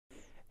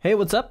Hey,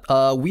 what's up?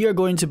 We are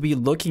going to be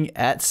looking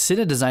at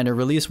Cine Designer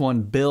Release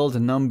 1 build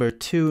number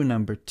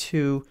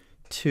 2.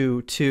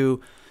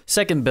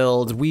 Second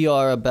build. We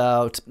are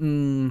about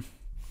 2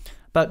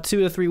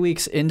 to 3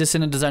 weeks into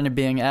Cine Designer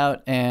being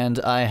out, and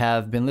I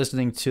have been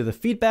listening to the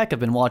feedback. I've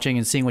been watching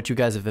and seeing what you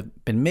guys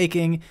have been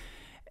making,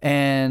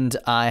 and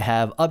I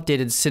have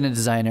updated Cine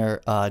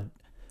Designer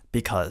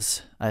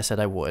because I said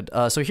I would.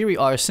 So here we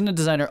are, Cine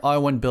Designer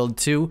R1 build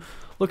 2.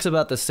 Looks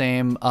about the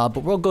same, but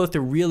we'll go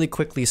through really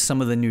quickly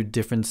some of the new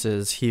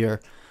differences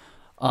here.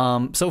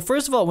 So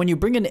first of all, when you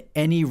bring in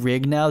any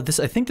rig now, I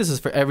think this is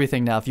for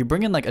everything now. If you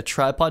bring in like a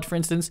tripod, for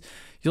instance,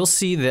 you'll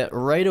see that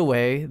right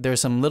away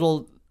there's some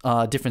little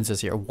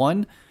differences here.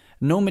 One,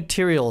 no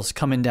materials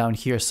coming down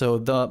here.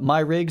 So my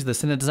rigs, the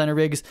Cine Designer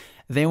rigs,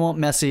 they won't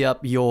mess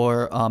up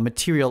your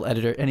material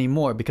editor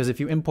anymore, because if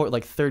you import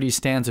like 30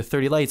 stands or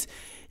 30 lights,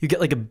 you get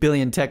like a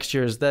billion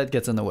textures. That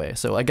gets in the way.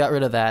 So I got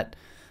rid of that.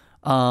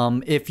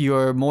 If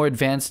you're more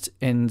advanced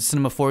in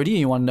Cinema 4D and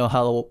you want to know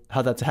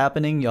how that's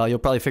happening, you'll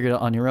probably figure it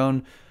out on your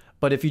own.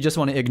 But if you just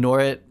want to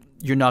ignore it,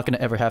 you're not going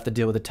to ever have to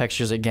deal with the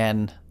textures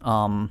again,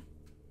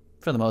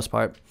 for the most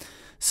part.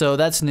 So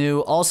that's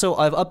new. Also,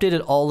 I've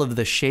updated all of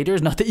the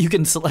shaders. Not that you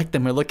can select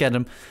them or look at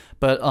them,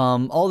 but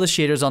all the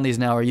shaders on these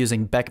now are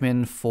using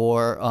Beckman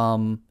for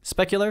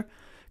specular.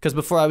 Because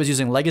before I was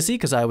using Legacy,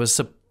 because I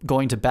was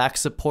going to back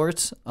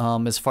support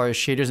as far as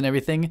shaders and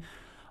everything.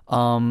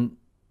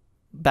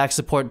 Back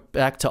support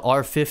back to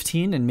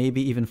R15 and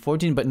maybe even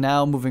 14, but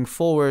now moving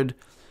forward,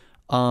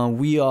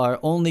 we are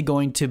only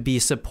going to be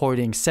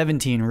supporting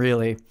 17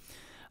 really,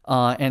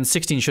 and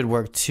 16 should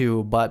work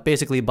too, but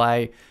basically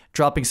by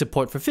dropping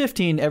support for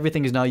 15,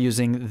 everything is now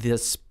using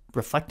this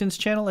reflectance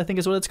channel, I think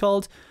is what it's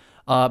called,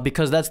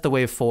 because that's the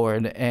way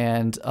forward.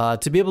 And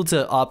to be able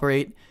to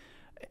operate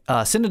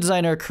Cine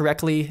Designer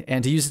correctly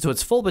and to use it to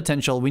its full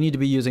potential, we need to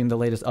be using the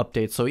latest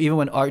updates. So even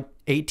when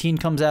R18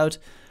 comes out,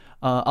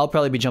 I'll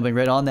probably be jumping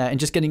right on that and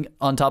just getting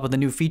on top of the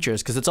new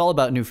features, because it's all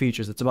about new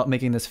features. It's about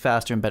making this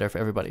faster and better for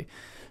everybody.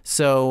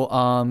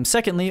 So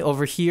secondly,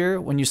 over here,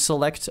 when you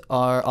select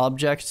our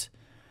object,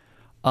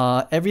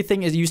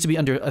 everything used to be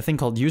under a thing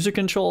called user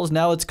controls.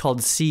 Now it's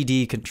called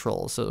CD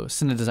controls, so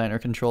Cine Designer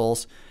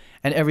controls,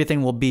 and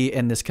everything will be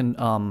in this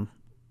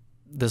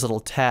this little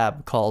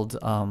tab called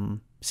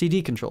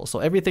CD controls.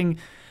 So everything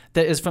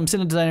that is from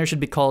Cine Designer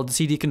should be called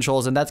CD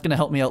controls, and that's going to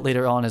help me out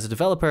later on as a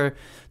developer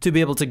to be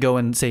able to go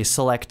and say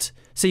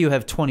you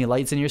have 20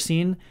 lights in your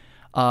scene.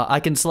 I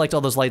can select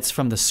all those lights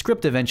from the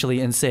script eventually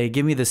and say,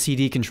 give me the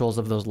CD controls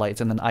of those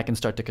lights, and then I can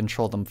start to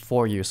control them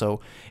for you.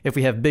 So if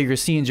we have bigger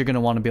scenes, you're going to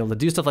want to be able to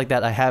do stuff like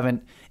that. I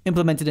haven't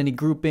implemented any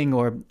grouping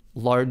or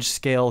large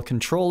scale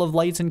control of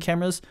lights and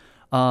cameras,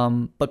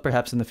 but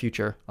perhaps in the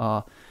future.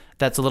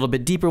 That's a little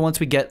bit deeper once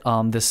we get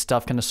this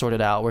stuff kind of sorted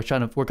out. We're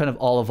kind of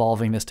all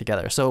evolving this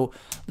together. So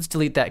let's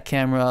delete that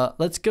camera.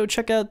 Let's go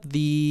check out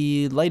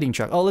the lighting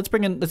truck. Oh, let's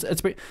bring.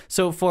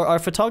 So for our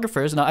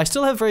photographers, now I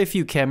still have very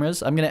few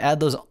cameras. I'm gonna add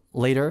those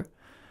later.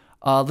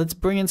 Let's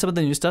bring in some of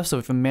the new stuff. So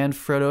if a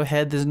Manfrotto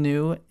head is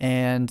new,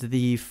 and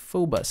the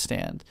Phobos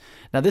stand.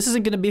 Now this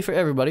isn't gonna be for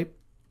everybody.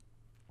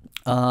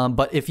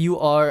 But if you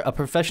are a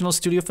professional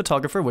studio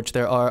photographer, which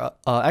there are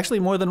actually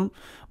more than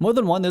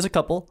one, there's a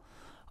couple.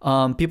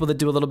 People that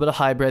do a little bit of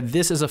hybrid,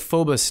 this is a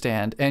Phobos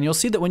stand, and you'll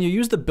see that when you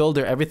use the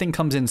builder, everything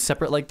comes in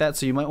separate like that,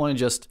 so you might want to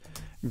just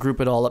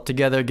group it all up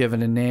together, give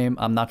it a name.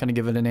 I'm not going to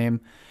give it a name.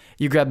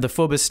 You grab the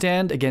Phobos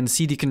stand, again,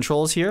 CD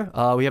controls here.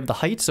 We have the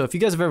height, so if you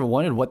guys have ever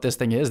wondered what this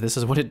thing is, this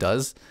is what it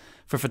does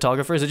for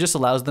photographers. It just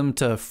allows them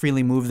to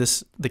freely move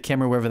the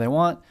camera wherever they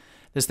want.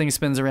 This thing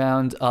spins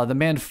around. The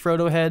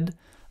Manfrotto head,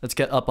 let's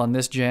get up on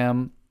this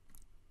jam.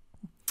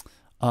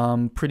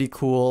 Pretty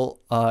cool,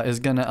 is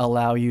going to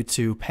allow you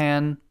to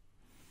pan.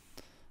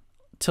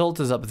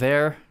 Tilt is up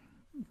there,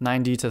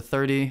 90 to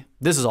 30.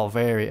 This is all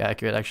very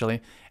accurate,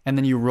 actually. And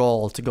then you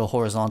roll to go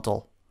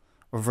horizontal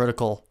or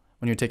vertical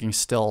when you're taking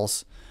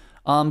stills.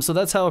 So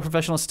that's how a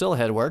professional still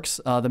head works.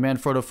 The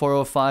Manfrotto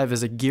 405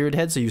 is a geared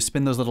head, so you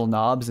spin those little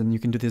knobs and you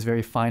can do these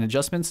very fine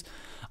adjustments.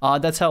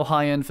 That's how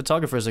high-end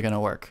photographers are going to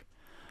work.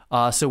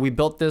 So we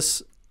built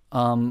this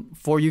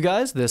for you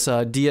guys. This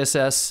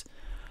DSS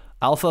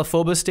Alpha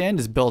Phobos stand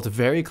is built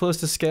very close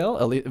to scale,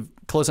 at least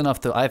close enough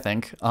to, I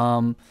think.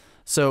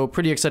 So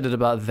pretty excited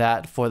about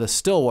that for the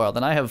still world,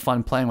 and I have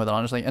fun playing with it,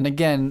 honestly. And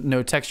again,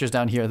 no textures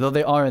down here, though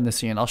they are in the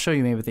scene. I'll show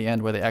you maybe at the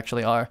end where they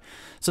actually are.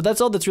 So that's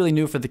all that's really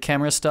new for the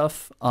camera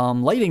stuff.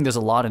 Lighting, there's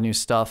a lot of new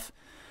stuff.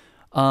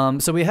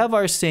 So we have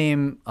our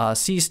same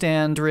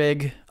C-stand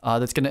rig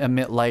that's going to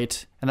emit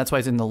light, and that's why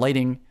it's in the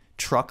lighting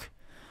truck.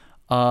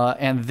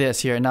 And this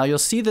here. Now you'll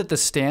see that the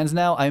stands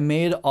now, I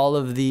made all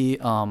of the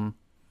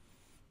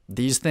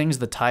these things,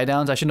 the tie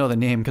downs. I should know the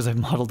name because I've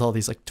modeled all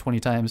these like 20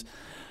 times.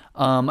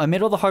 I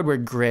made all the hardware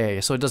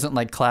gray so it doesn't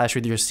like clash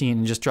with your scene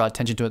and just draw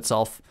attention to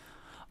itself.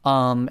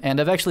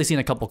 And I've actually seen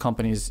a couple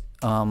companies,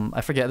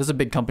 I forget, there's a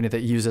big company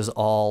that uses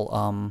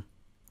all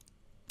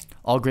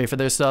gray for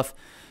their stuff.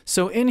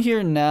 So in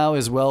here now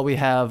as well, we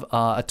have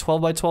a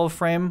 12 by 12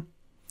 frame,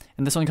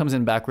 and this one comes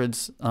in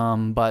backwards,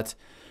 but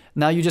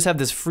Now you just have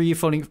this free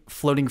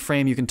floating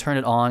frame. You can turn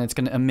it on. It's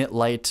going to emit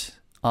light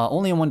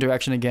only in one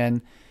direction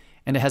again,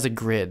 and it has a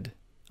grid.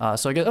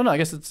 So I guess, oh no, I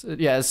guess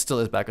it still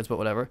is backwards, but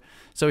whatever.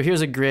 So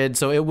here's a grid,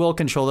 so it will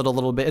control it a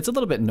little bit. It's a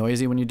little bit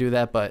noisy when you do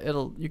that, but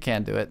you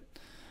can do it.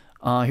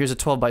 Here's a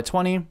 12 by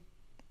 20,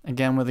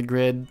 again with a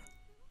grid.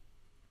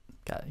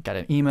 Got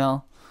an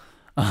email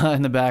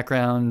in the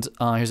background.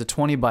 Here's a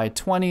 20 by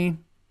 20.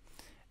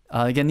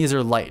 Again, these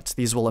are light.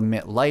 These will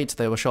emit light.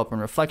 They will show up in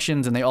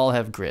reflections, and they all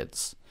have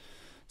grids.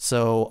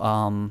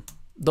 So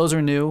those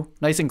are new,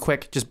 nice and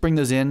quick. Just bring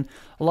those in.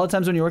 A lot of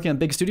times when you're working on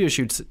big studio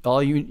shoots,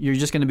 you're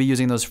just going to be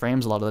using those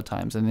frames a lot of the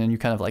times, and then you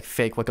kind of like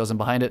fake what goes in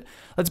behind it.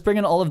 Let's bring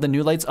in all of the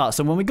new lights.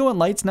 So when we go in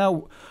lights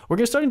now,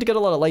 we're starting to get a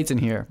lot of lights in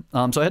here.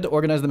 So I had to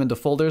organize them into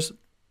folders,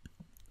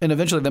 and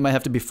eventually they might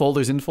have to be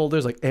folders in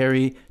folders, like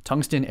Arri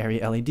Tungsten,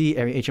 Arri LED,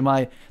 Arri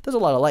HMI. There's a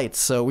lot of lights,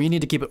 so we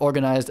need to keep it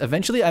organized.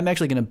 Eventually, I'm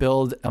actually going to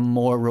build a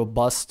more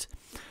robust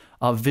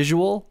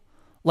visual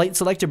light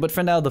selector, but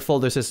for now the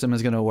folder system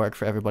is going to work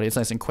for everybody. It's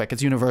nice and quick.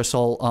 It's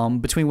universal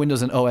between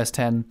Windows and OS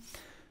 10.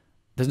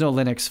 There's no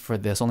Linux for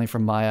this, only for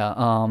Maya.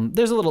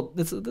 There's a little,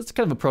 it's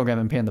kind of a program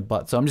and pain in the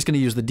butt, so I'm just going to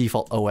use the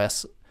default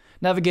OS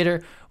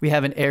navigator. We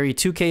have an Arri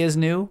 2K is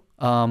new.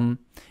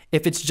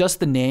 If it's just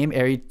the name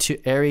Arri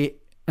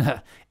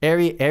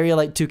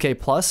Light 2K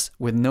Plus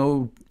with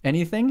no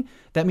anything,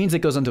 that means it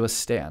goes onto a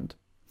stand.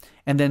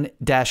 And then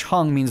dash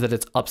hung means that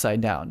it's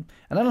upside down.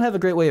 And I don't have a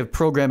great way of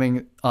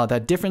programming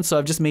that difference, so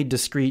I've just made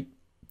discrete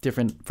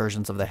different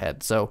versions of the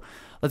head. So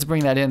let's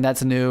bring that in.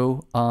 That's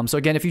new. So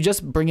again, if you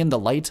just bring in the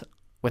light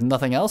with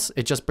nothing else,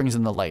 it just brings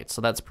in the light.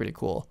 So that's pretty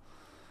cool.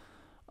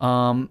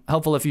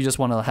 Helpful if you just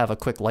want to have a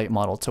quick light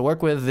model to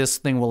work with. This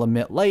thing will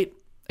emit light.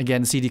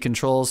 Again, CD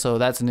controls, so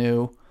that's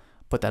new.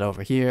 Put that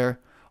over here.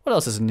 What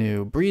else is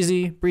new?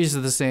 Breezy. Breezy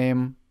is the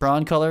same.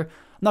 Brawn color.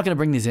 I'm not going to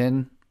bring these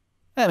in.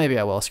 Maybe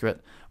I will, screw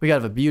it. We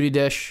got a beauty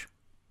dish.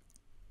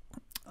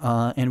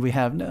 And we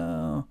have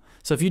no.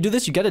 So if you do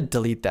this, you got to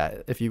delete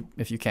that if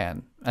you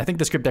can. I think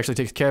the script actually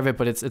takes care of it,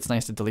 but it's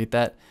nice to delete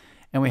that.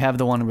 And we have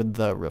the one with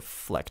the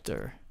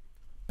reflector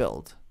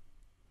build.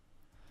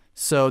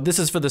 So this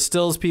is for the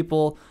stills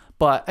people,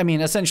 but I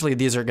mean, essentially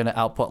these are going to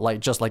output light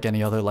just like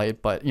any other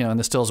light, but you know, in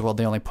the stills world,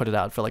 they only put it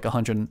out for like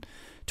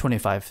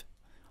 125th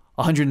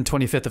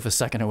of a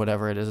second or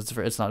whatever it is.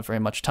 It's not very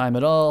much time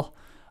at all.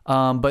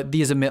 But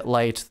these emit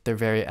light. They're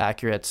very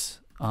accurate.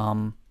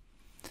 And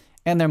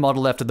they're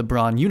modeled after the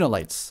Braun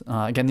Unilights.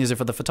 Again, these are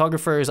for the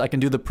photographers. I can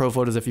do the pro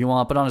photos if you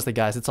want, but honestly,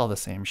 guys, it's all the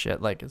same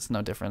shit. Like, it's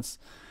no difference.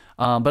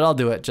 But I'll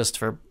do it just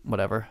for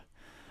whatever.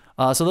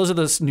 So those are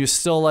the new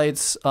still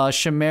lights.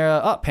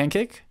 Chimera,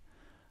 Pancake.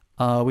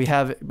 I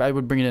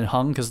would bring it in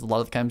hung because a lot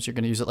of the times you're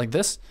going to use it like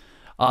this.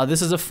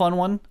 This is a fun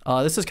one.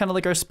 This is kind of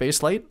like our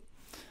space light.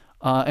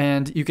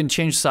 And you can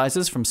change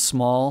sizes from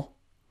small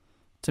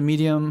to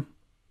medium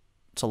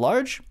to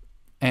large.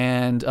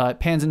 And it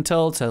pans and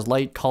tilts, has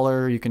light,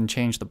 color. You can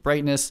change the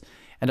brightness.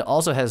 And it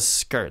also has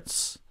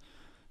skirts.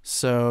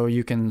 So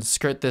you can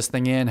skirt this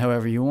thing in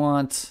however you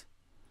want.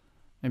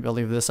 Maybe I'll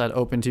leave this side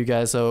open to you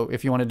guys. So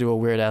if you want to do a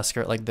weird ass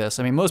skirt like this,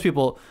 I mean, most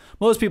people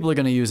are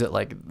going to use it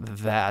like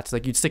that.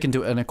 Like you'd stick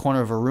into it in a corner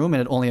of a room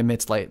and it only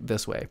emits light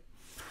this way.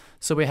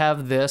 So we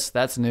have this.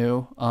 That's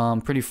new.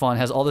 Pretty fun.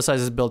 Has all the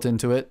sizes built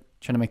into it.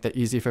 Trying to make that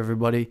easy for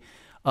everybody.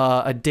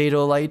 A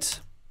dado light.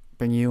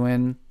 Bring you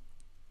in.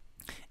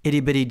 Itty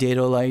bitty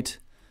dado light.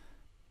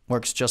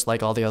 Works just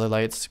like all the other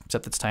lights,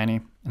 except it's tiny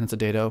and it's a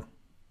dado.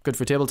 Good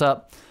for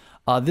tabletop.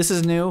 This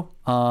is new.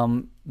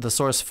 The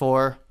Source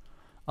 4.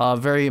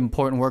 Very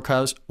important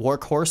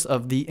workhorse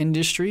of the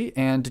industry.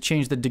 And to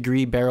change the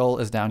degree barrel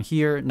is down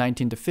here,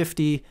 19 to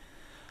 50.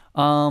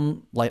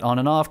 Light on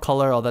and off,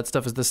 color, all that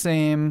stuff is the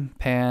same.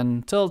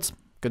 Pan, tilt,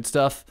 good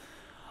stuff.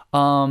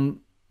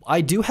 I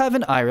do have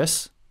an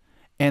iris,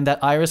 and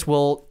that iris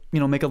will,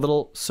 make a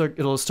little circle.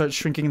 It'll start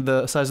shrinking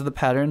the size of the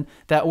pattern.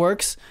 That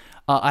works.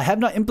 I have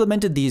not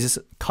implemented these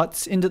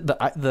cuts into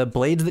the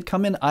blades that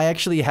come in. I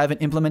actually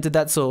haven't implemented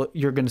that, so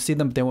you're going to see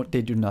them, but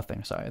they do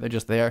nothing. Sorry, they're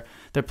just there.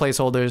 They're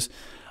placeholders.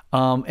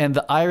 And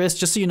the iris,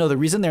 just so you know, the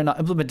reason they're not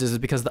implemented is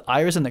because the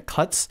iris and the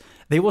cuts,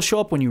 they will show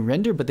up when you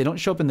render, but they don't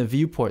show up in the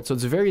viewport. So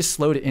it's very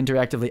slow to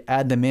interactively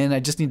add them in. I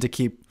just need to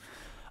keep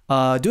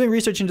doing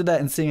research into that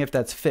and seeing if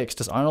that's fixed.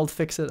 Does Arnold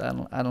fix it?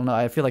 I don't know.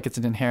 I feel like it's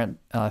an inherent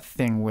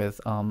thing with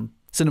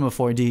Cinema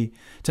 4D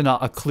to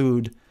not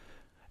occlude.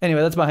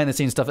 Anyway, that's behind the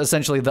scenes stuff.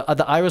 Essentially,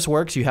 the iris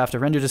works. You have to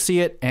render to see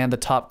it, and the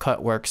top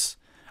cut works.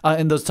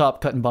 And those top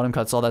cut and bottom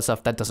cuts, all that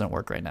stuff, that doesn't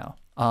work right now.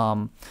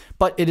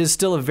 But it is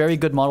still a very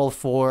good model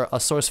for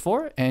a Source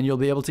 4, and you'll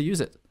be able to use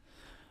it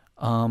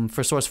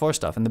for Source 4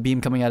 stuff. And the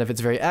beam coming out of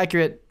it's very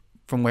accurate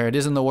from where it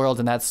is in the world,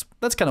 and that's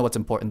kind of what's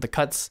important. The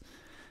cuts,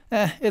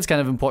 it's kind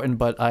of important,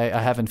 but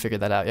I haven't figured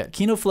that out yet.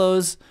 Kino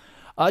flows,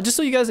 just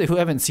so you guys who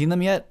haven't seen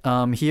them yet,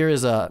 here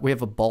is we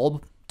have a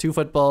bulb,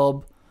 2-foot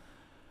bulb.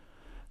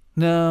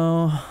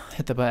 No,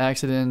 hit that by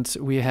accident.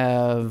 We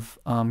have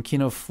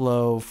Kino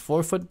Flow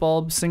 4-foot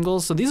bulb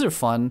singles. So these are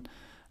fun.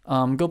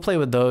 Go play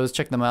with those.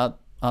 Check them out.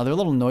 They're a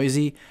little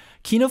noisy.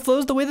 Kino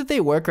Flows, the way that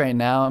they work right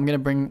now, I'm going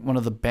to bring one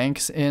of the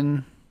banks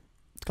in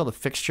It's called a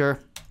fixture.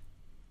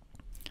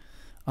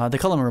 They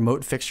call them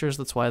remote fixtures.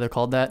 That's why they're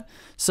called that.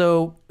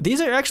 So these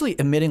are actually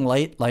emitting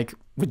light like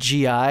with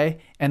GI.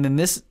 And then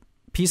this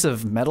piece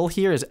of metal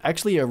here is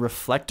actually a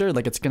reflector.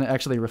 Like it's going to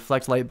actually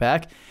reflect light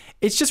back.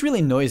 It's just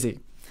really noisy.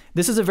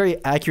 This is a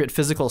very accurate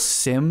physical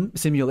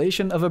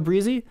simulation of a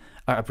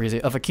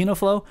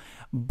KinoFlow,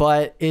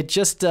 but it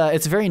just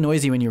it's very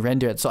noisy when you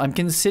render it. So I'm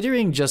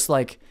considering just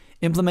like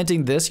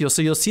implementing this. You'll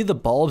see the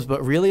bulbs,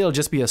 but really it'll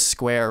just be a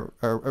square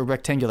or a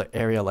rectangular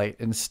area light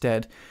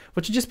instead,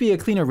 which would just be a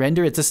cleaner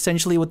render. It's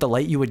essentially what the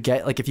light you would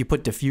get like if you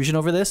put diffusion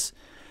over this.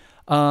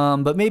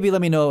 But maybe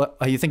let me know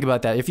how you think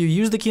about that. If you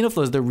use the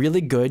KinoFlows, they're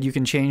really good. You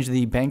can change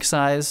the bank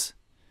size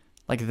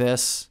like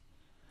this,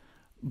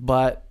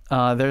 but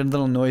they're a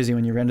little noisy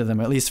when you render them,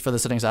 at least for the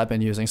settings I've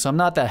been using. So I'm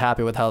not that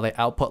happy with how they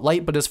output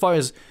light, but as far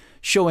as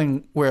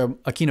showing where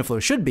a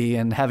KinoFlow should be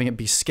and having it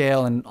be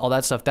scale and all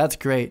that stuff, that's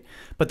great.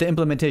 But the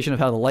implementation of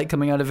how the light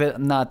coming out of it,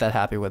 I'm not that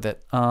happy with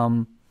it.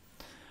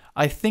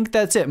 I think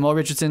that's it. Mo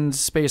Richardson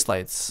space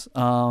lights.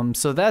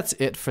 So that's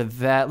it for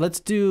that.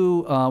 Let's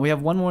do, we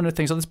have one more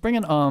thing. So let's bring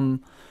in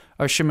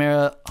our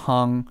Chimera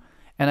hung,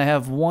 and I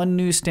have one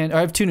new stand, or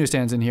I have two new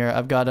stands in here.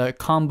 I've got a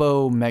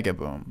combo Mega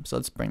Boom. So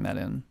let's bring that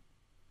in.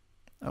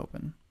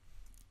 Open.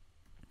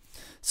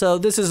 So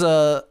this is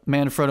a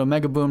Manfrotto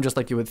Mega Boom, just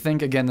like you would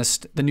think. Again,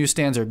 the new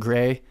stands are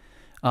gray.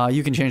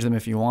 You can change them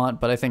if you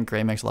want, but I think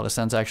gray makes a lot of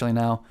sense actually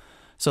now.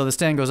 So the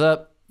stand goes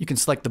up. You can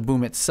select the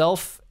boom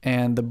itself,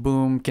 and the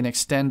boom can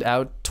extend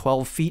out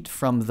 12 feet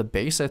from the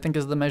base, I think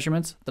is the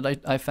measurement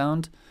that I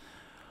found.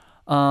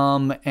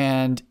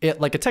 And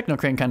it, like a techno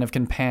crane, kind of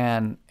can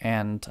pan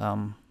and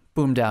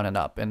boom down and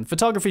up. And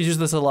photographers use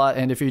this a lot,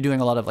 and if you're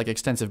doing a lot of like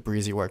extensive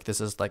breezy work, this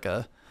is like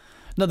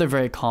another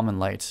very common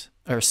light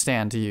or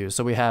stand to use.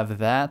 So we have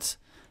that.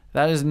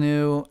 That is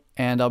new,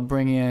 and I'll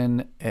bring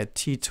in a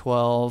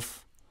T12.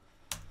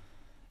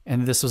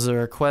 And this was a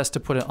request to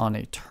put it on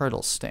a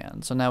turtle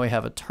stand. So now we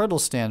have a turtle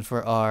stand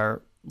for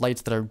our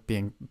lights that are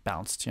being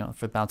bounced, you know,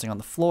 for bouncing on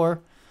the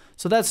floor.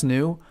 So that's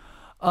new.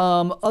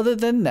 Other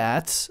than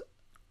that,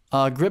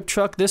 grip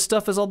truck, this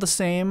stuff is all the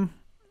same,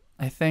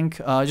 I think.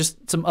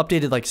 Just some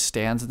updated like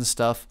stands and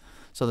stuff.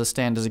 So the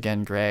stand is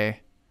again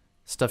gray.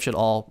 Stuff should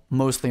all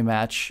mostly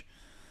match.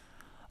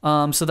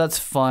 So that's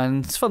fun.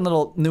 It's a fun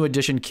little new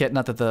addition kit.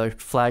 Not that the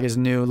flag is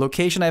new.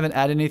 Location, I haven't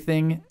added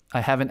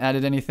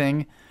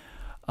anything.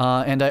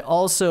 And I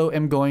also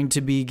am going to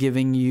be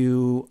giving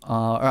you,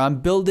 or I'm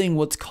building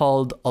what's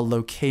called a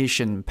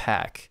location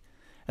pack.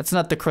 That's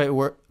not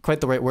quite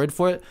the right word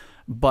for it,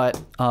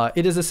 but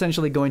it is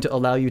essentially going to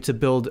allow you to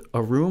build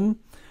a room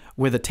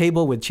with a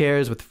table, with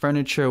chairs, with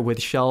furniture,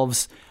 with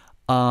shelves.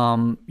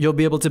 You'll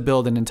be able to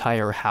build an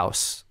entire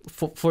house,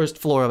 first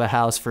floor of a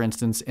house, for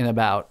instance, in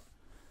about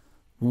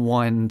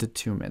 1 to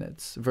 2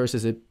 minutes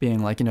versus it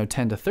being like,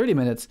 10 to 30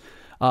 minutes.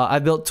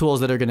 I've built tools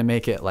that are going to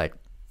make it like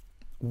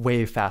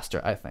way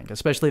faster, I think,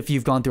 especially if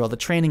you've gone through all the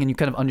training and you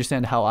kind of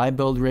understand how I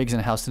build rigs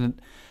and how Cinema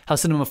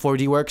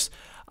 4D works.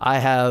 I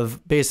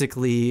have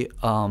basically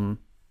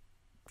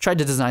tried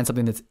to design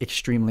something that's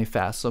extremely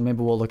fast. So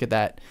maybe we'll look at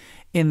that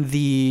in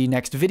the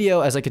next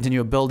video as I continue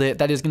to build it.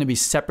 That is going to be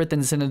separate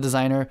than Cine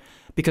Designer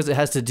because it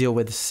has to deal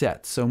with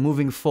sets. So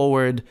moving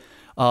forward,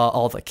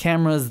 all the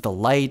cameras, the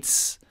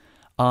lights,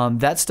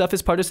 that stuff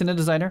is part of Cine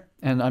Designer,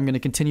 and I'm going to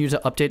continue to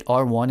update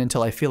R1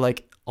 until I feel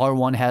like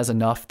R1 has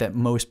enough that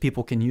most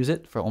people can use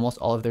it for almost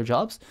all of their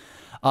jobs.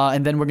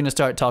 And then we're going to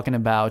start talking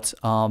about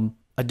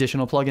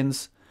additional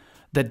plugins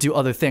that do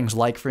other things,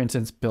 like, for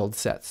instance, build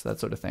sets, that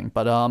sort of thing.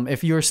 But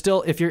if you're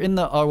in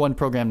the R1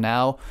 program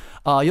now,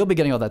 you'll be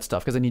getting all that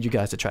stuff because I need you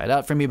guys to try it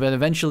out for me. But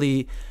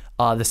eventually,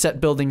 the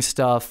set building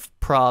stuff,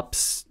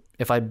 props,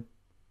 if I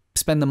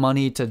spend the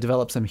money to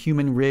develop some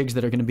human rigs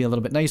that are going to be a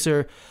little bit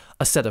nicer,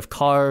 a set of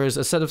cars,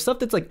 a set of stuff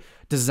that's like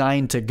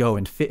designed to go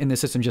and fit in the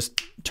system.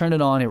 Just turn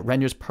it on, it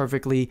renders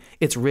perfectly.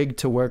 It's rigged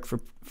to work for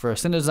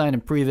Cine Design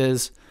and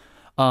Previs.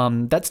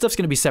 That stuff's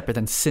going to be separate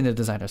than Cine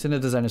Designer.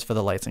 Cine Designer is for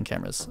the lights and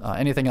cameras.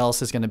 Anything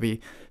else is going to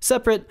be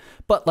separate,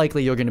 but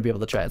likely you're going to be able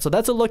to try it. So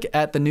that's a look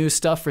at the new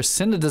stuff for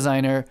Cine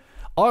Designer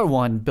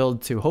R1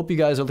 Build 2. Hope you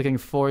guys are looking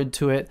forward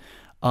to it.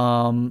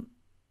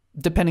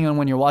 Depending on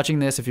when you're watching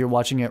this, if you're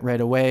watching it right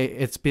away,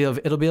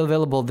 it'll be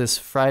available this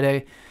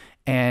Friday.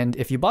 And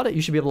if you bought it,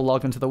 you should be able to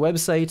log into the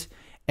website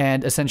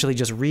and essentially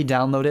just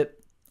re-download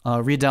it,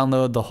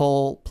 re-download the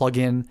whole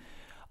plugin.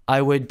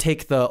 I would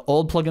take the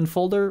old plugin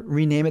folder,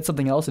 rename it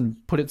something else and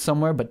put it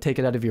somewhere, but take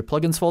it out of your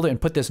plugins folder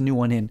and put this new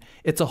one in.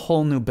 It's a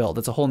whole new build.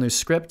 It's a whole new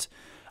script,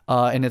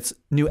 and it's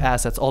new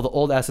assets. All the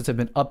old assets have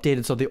been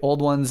updated. So the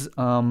old ones,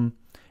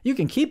 you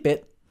can keep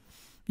it.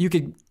 You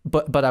could,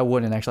 but I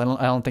wouldn't actually.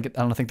 I don't think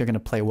they're going to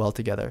play well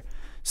together.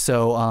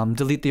 So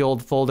delete the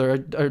old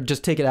folder or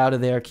just take it out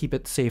of there. Keep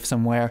it safe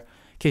somewhere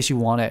in case you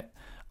want it.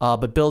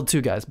 But build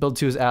 2, guys. Build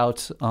 2 is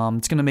out. It's going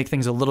to make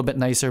things a little bit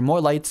nicer,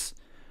 more lights,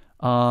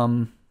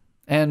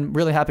 and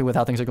really happy with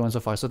how things are going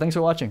so far. So thanks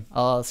for watching.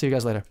 I'll see you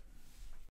guys later.